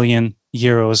 20 million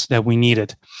euros that we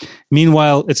needed.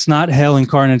 Meanwhile, it's not hell and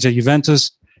carnage at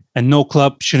Juventus, and no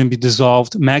club shouldn't be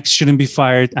dissolved. Max shouldn't be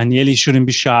fired. Agnelli shouldn't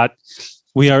be shot.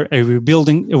 We are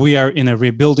in a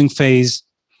rebuilding phase.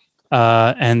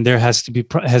 And there has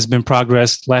been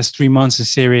progress. Last 3 months in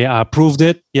Serie A proved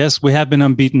it. Yes, we have been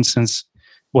unbeaten since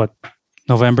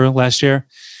November last year.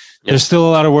 Yeah. There's still a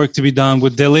lot of work to be done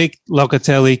with De Ligt,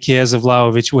 Locatelli, Chiesa,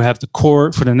 Vlahovic. We have the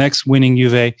core for the next winning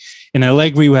Juve. In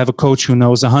Allegri, we have a coach who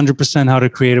knows 100% how to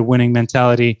create a winning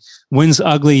mentality. Wins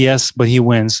ugly, yes, but he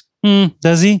wins.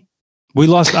 Does he? We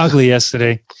lost ugly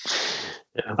yesterday.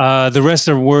 Yeah. The rest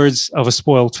are words of a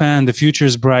spoiled fan. The future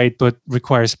is bright, but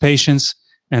requires patience.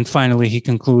 And finally, he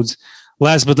concludes,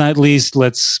 last but not least,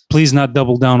 let's please not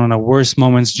double down on our worst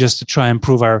moments just to try and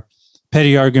prove our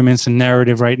petty arguments and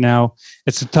narrative right now.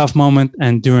 It's a tough moment,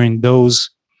 and during those,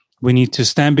 we need to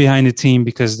stand behind the team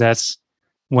because that's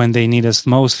when they need us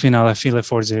most. Finale file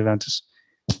Forza Juventus.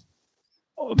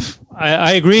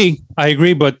 I agree,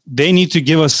 but they need to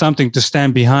give us something to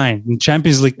stand behind. In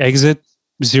Champions League exit,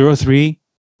 0-3,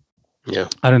 yeah,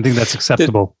 I don't think that's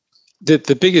acceptable.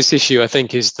 The biggest issue, I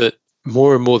think, is that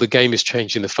more and more the game is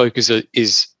changing. The focus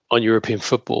is on European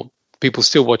football. People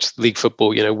still watch league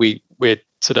football. You know, we're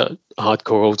sort of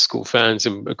hardcore old school fans,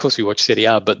 and of course we watch Serie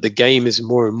A, but the game is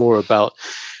more and more about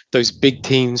those big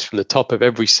teams from the top of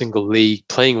every single league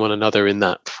playing one another in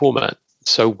that format.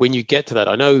 So when you get to that,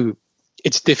 I know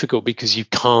it's difficult because you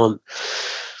can't,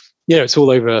 it's all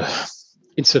over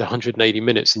in sort of 180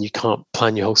 minutes and you can't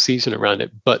plan your whole season around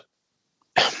it. But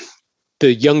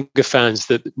the younger fans,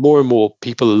 that more and more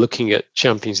people are looking at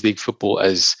Champions League football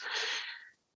as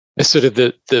sort of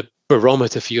the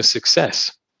barometer for your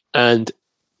success. And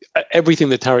everything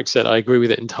that Tarek said, I agree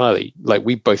with it entirely. Like,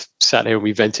 we both sat here and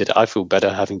we vented. I feel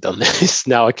better having done this.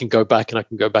 Now I can go back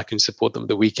and support them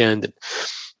the weekend. And,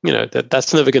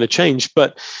 that's never going to change.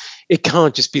 But it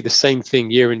can't just be the same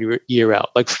thing year in, year out.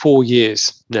 Like 4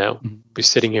 years now, we're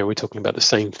sitting here and we're talking about the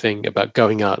same thing, about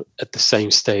going out at the same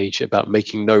stage, about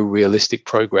making no realistic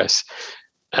progress.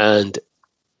 And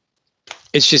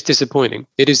it's just disappointing.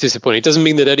 It is disappointing. It doesn't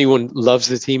mean that anyone loves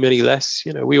the team any less.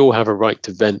 We all have a right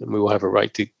to vent and we all have a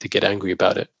right to get angry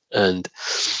about it. And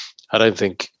I don't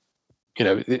think,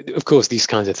 of course, these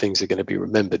kinds of things are going to be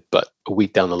remembered, but a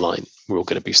week down the line, we're all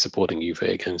going to be supporting Juve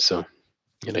again. So,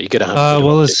 you're going to have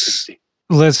to.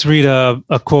 Let's read a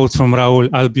quote from Raul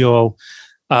Albiol.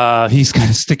 He's kind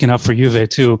of sticking up for Juve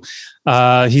too.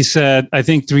 He said, I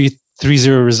think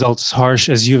 3-0 result is harsh,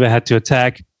 as Juve had to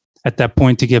attack at that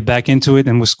point to get back into it,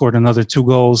 and we scored another 2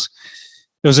 goals.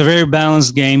 It was a very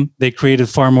balanced game. They created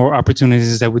far more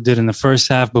opportunities than we did in the first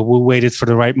half, but we waited for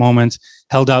the right moment,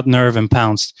 held out nerve, and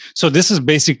pounced. So this is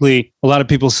basically, a lot of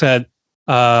people said,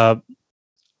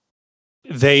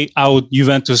 they out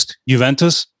Juventus,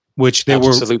 which they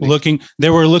Absolutely. They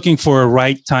were looking for a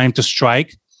right time to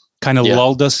strike, kind of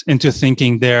lulled us into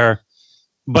thinking there.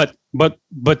 But what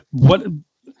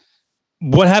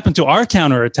happened to our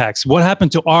counterattacks? What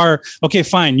happened to our, okay,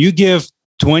 fine, you give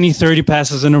 20, 30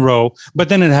 passes in a row, but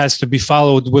then it has to be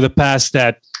followed with a pass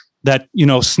that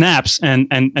snaps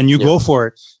and you go for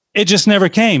it. It just never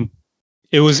came.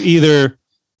 It was either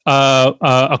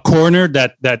a corner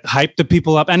that hyped the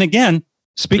people up. And again,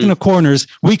 speaking of corners,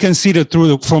 we conceded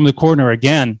from the corner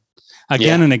again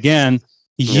and again,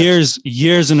 years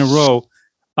in a row.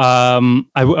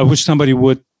 I wish somebody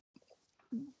would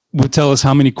tell us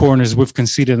how many corners we've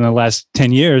conceded in the last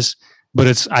 10 years,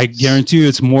 but I guarantee you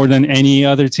it's more than any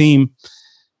other team.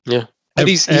 Yeah.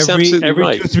 Every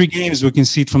right. 2-3 games we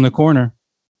concede from the corner.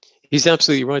 He's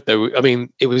absolutely right, though. I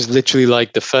mean, it was literally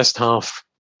like the first half,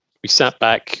 we sat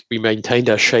back, we maintained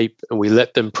our shape, and we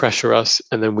let them pressure us,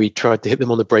 and then we tried to hit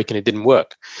them on the break, and it didn't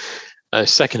work.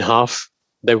 Second half,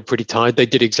 they were pretty tired. They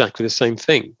did exactly the same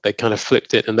thing. They kind of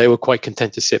flipped it, and they were quite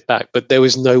content to sit back, but there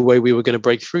was no way we were going to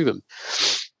break through them.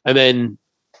 And then,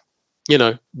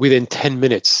 within 10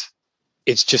 minutes,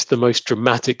 it's just the most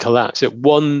dramatic collapse.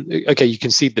 You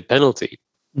concede the penalty,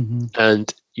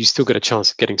 and you still get a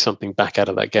chance of getting something back out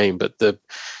of that game, but the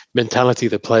mentality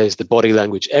of the players, the body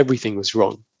language, everything was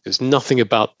wrong. There's nothing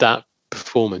about that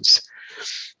performance.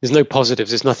 There's no positives.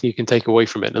 There's nothing you can take away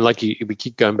from it. And we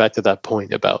keep going back to that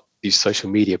point about these social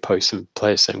media posts and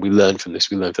players saying, we learned from this,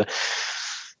 we learned from that.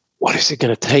 what is it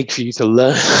going to take for you to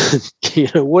learn?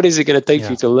 What is it going to take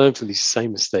for you to learn from these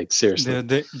same mistakes? Seriously,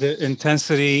 the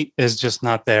intensity is just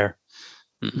not there.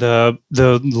 Mm-hmm.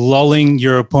 The lulling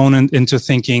your opponent into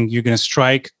thinking you're going to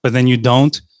strike, but then you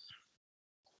don't.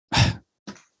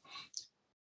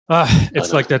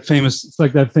 It's like that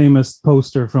famous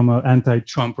poster from an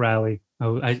anti-Trump rally.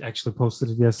 I actually posted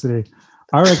it yesterday.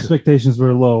 Our expectations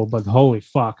were low, but holy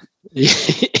fuck.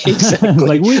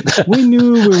 Exactly. Like we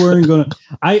knew we weren't going to.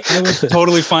 I was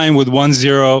totally fine with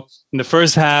 1-0 in the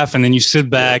first half, and then you sit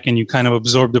back and you kind of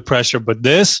absorb the pressure. But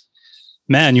this,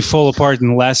 man, you fall apart in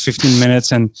the last 15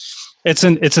 minutes, and it's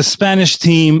a Spanish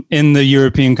team in the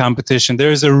European competition.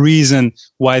 There's a reason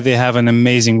why they have an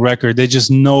amazing record. They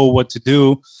just know what to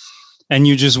do, and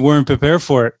you just weren't prepared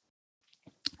for it.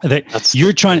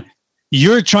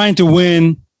 You're trying to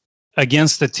win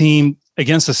against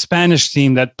a Spanish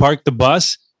team that parked the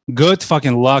bus. Good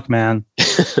fucking luck, man.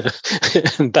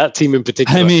 That team in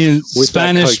particular. I mean,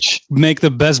 Spanish make the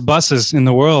best buses in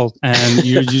the world, and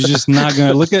you're just not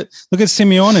gonna look at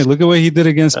Simeone. Look at what he did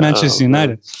against Manchester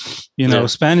United.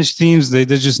 Spanish teams, they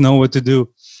just know what to do.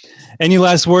 Any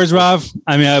last words, Rav?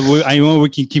 I mean, I know we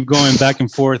can keep going back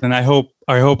and forth, and I hope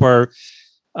our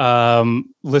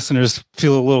listeners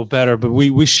feel a little better. But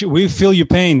we feel your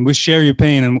pain. We share your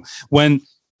pain. And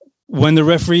when the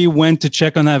referee went to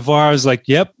check on that VAR, I was like,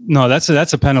 "Yep, no, that's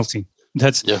a penalty."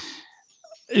 That's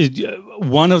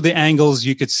one of the angles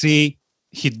you could see.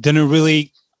 He didn't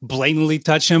really blatantly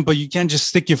touch him, but you can't just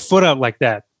stick your foot out like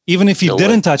that. Even if you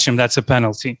didn't touch him, that's a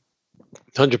penalty.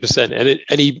 100%.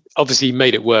 And he obviously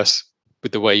made it worse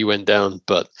with the way he went down.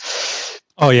 But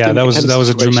that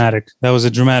was a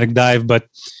dramatic dive, but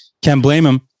can't blame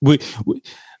him. We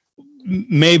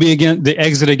maybe again the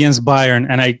exit against Bayern,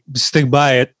 and I stick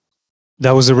by it.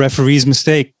 That was a referee's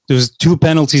mistake. There was 2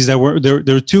 penalties that were there.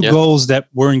 There were 2 goals that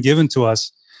weren't given to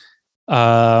us.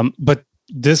 But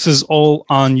this is all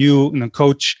on you and the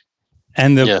coach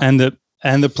and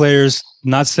the players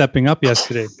not stepping up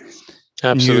yesterday.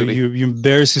 Absolutely, you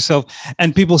embarrass yourself.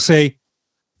 And people say,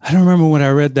 I don't remember when I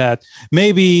read that.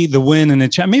 Maybe the win in the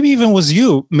chat. Maybe even was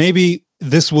you. Maybe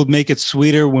this will make it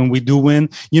sweeter when we do win.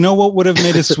 You know what would have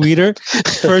made it sweeter?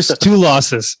 First 2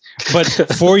 losses, but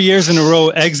 4 years in a row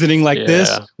exiting like this.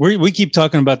 We keep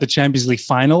talking about the Champions League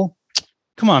final.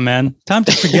 Come on, man. Time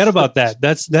to forget about that.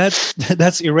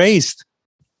 That's erased.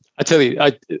 I tell you,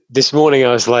 this morning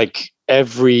I was like,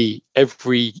 every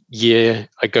year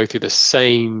I go through the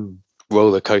same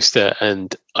roller coaster,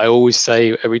 and I always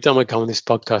say every time I come on this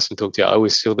podcast and talk to you, I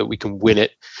always feel that we can win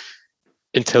it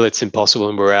until it's impossible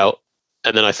and we're out.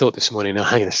 And then I thought this morning, now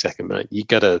hang on a second, man, you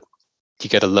gotta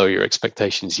lower your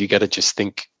expectations. You gotta just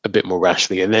think a bit more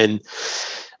rationally. And then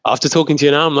after talking to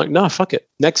you now, I'm like, no, fuck it.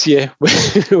 Next year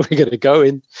we're gonna go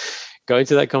into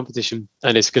that competition,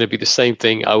 and it's gonna be the same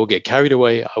thing. I will get carried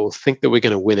away. I will think that we're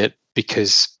gonna win it,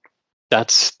 because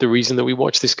that's the reason that we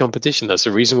watch this competition. That's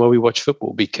the reason why we watch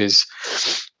football, because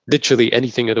literally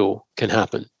anything at all can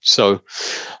happen. So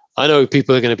I know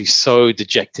people are going to be so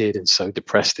dejected and so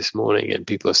depressed this morning, and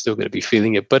people are still going to be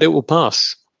feeling it, but it will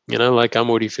pass. Like I'm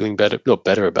already feeling not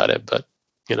better about it, but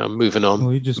moving on.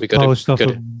 Well, you just polished off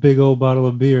a big old bottle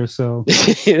of beer, so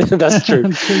that's true.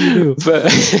 I'm sure you do.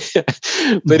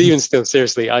 But even still,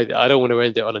 seriously, I don't want to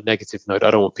end it on a negative note.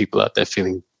 I don't want people out there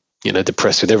feeling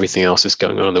depressed with everything else that's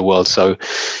going on in the world. So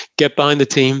get behind the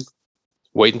team,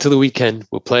 wait until the weekend.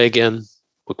 We'll play again.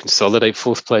 We'll consolidate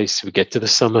 4th place. We get to the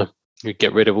summer. We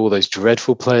get rid of all those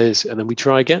dreadful players, and then we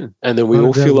try again. And then we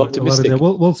all feel optimistic.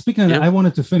 Well, speaking of that, I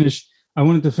wanted to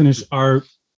finish our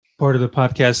part of the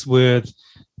podcast with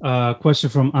a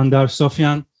question from Andar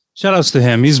Sofyan. Shout outs to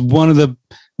him. He's one of the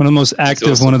most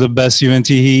active, awesome. One of the best UNT.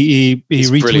 He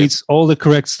retweets brilliant. All the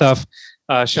correct stuff.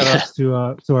 Shout outs to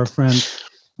our friend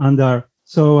Andar.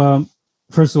 So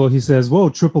first of all, he says, "Whoa,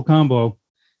 triple combo."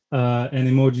 And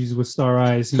emojis with star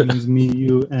eyes. He means me,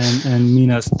 you, and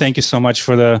Minas. Thank you so much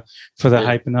for the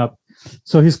hyping up.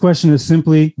 So his question is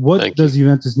simply, what does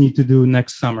Juventus need to do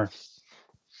next summer?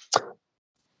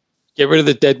 Get rid of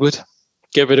the deadwood.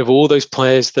 Get rid of all those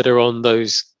players that are on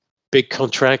those big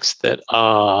contracts that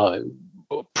are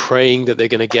praying that they're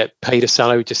going to get paid a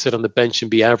salary to sit on the bench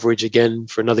and be average again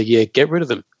for another year. Get rid of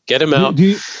them. Get them out.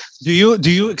 Do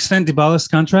you extend Dybala's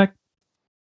contract?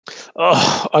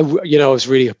 I was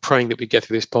really praying that we get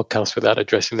through this podcast without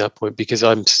addressing that point, because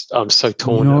I'm so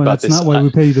torn about this. That's not why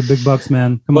we pay you the big bucks,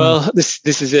 man. Come on.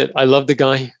 This is it. I love the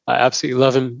guy. I absolutely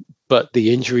love him, but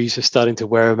the injuries are starting to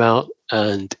wear him out,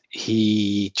 and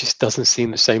he just doesn't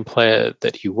seem the same player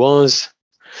that he was.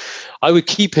 I would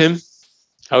keep him.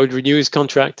 I would renew his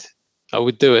contract. I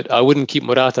would do it. I wouldn't keep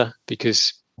Morata,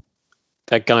 because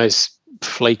that guy's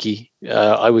flaky.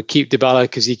 I would keep Dybala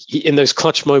because he in those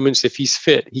clutch moments, if he's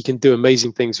fit, he can do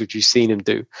amazing things, which you've seen him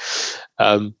do.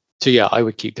 So yeah, I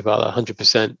would keep Dybala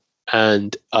 100%,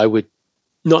 and I would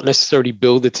not necessarily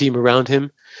build a team around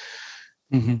him.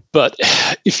 Mm-hmm. But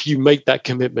if you make that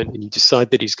commitment and you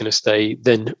decide that he's going to stay,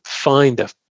 then find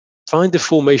a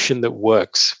formation that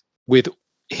works with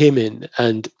him in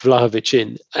and Vlahovic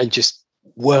in, and just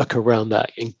work around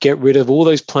that and get rid of all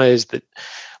those players that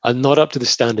are not up to the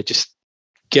standard. Just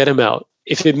get them out.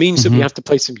 If it means that we have to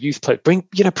play some youth players,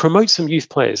 promote some youth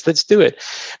players. Let's do it.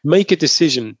 Make a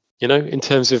decision, in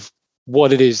terms of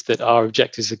what it is that our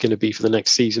objectives are going to be for the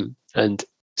next season, and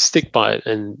stick by it.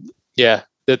 And yeah,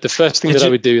 the first thing that I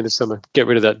would do in the summer, get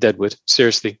rid of that deadwood.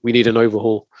 Seriously, we need an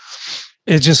overhaul.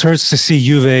 It just hurts to see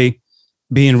Juve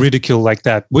being ridiculed like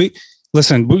that. Juve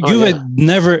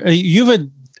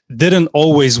didn't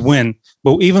always win,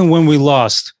 but even when we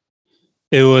lost,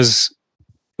 it was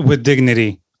with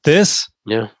dignity.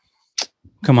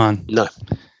 Come on. No,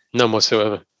 none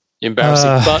whatsoever.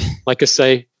 Embarrassing. But like I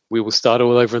say, we will start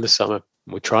all over in the summer.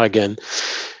 We'll try again,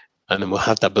 and then we'll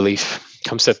have that belief.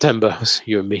 Come September,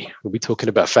 you and me, we'll be talking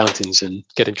about fountains and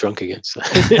getting drunk again. So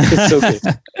it's so good.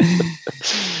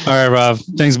 All right, Rav.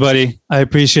 Thanks, buddy. I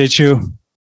appreciate you.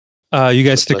 You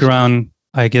guys stick around.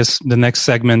 I guess the next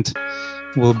segment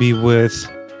will be with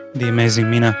the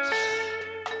amazing Mina.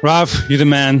 Rav, you're the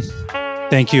man.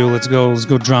 Thank you. Let's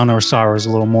go drown our sorrows a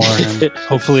little more, and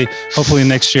hopefully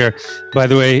next year. By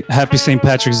the way, happy St.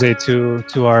 Patrick's Day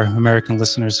to our American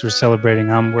listeners who are celebrating.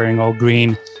 I'm wearing all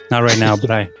green, not right now,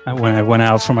 but when I went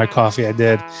out for my coffee, I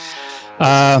did.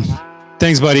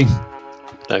 Thanks, buddy.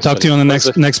 Talk to you on the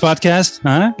next podcast.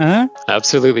 Huh?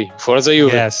 Absolutely. Forza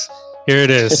Juve. Yes, here it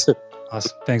is.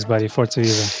 Awesome. Thanks, buddy. Forza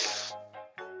Juve.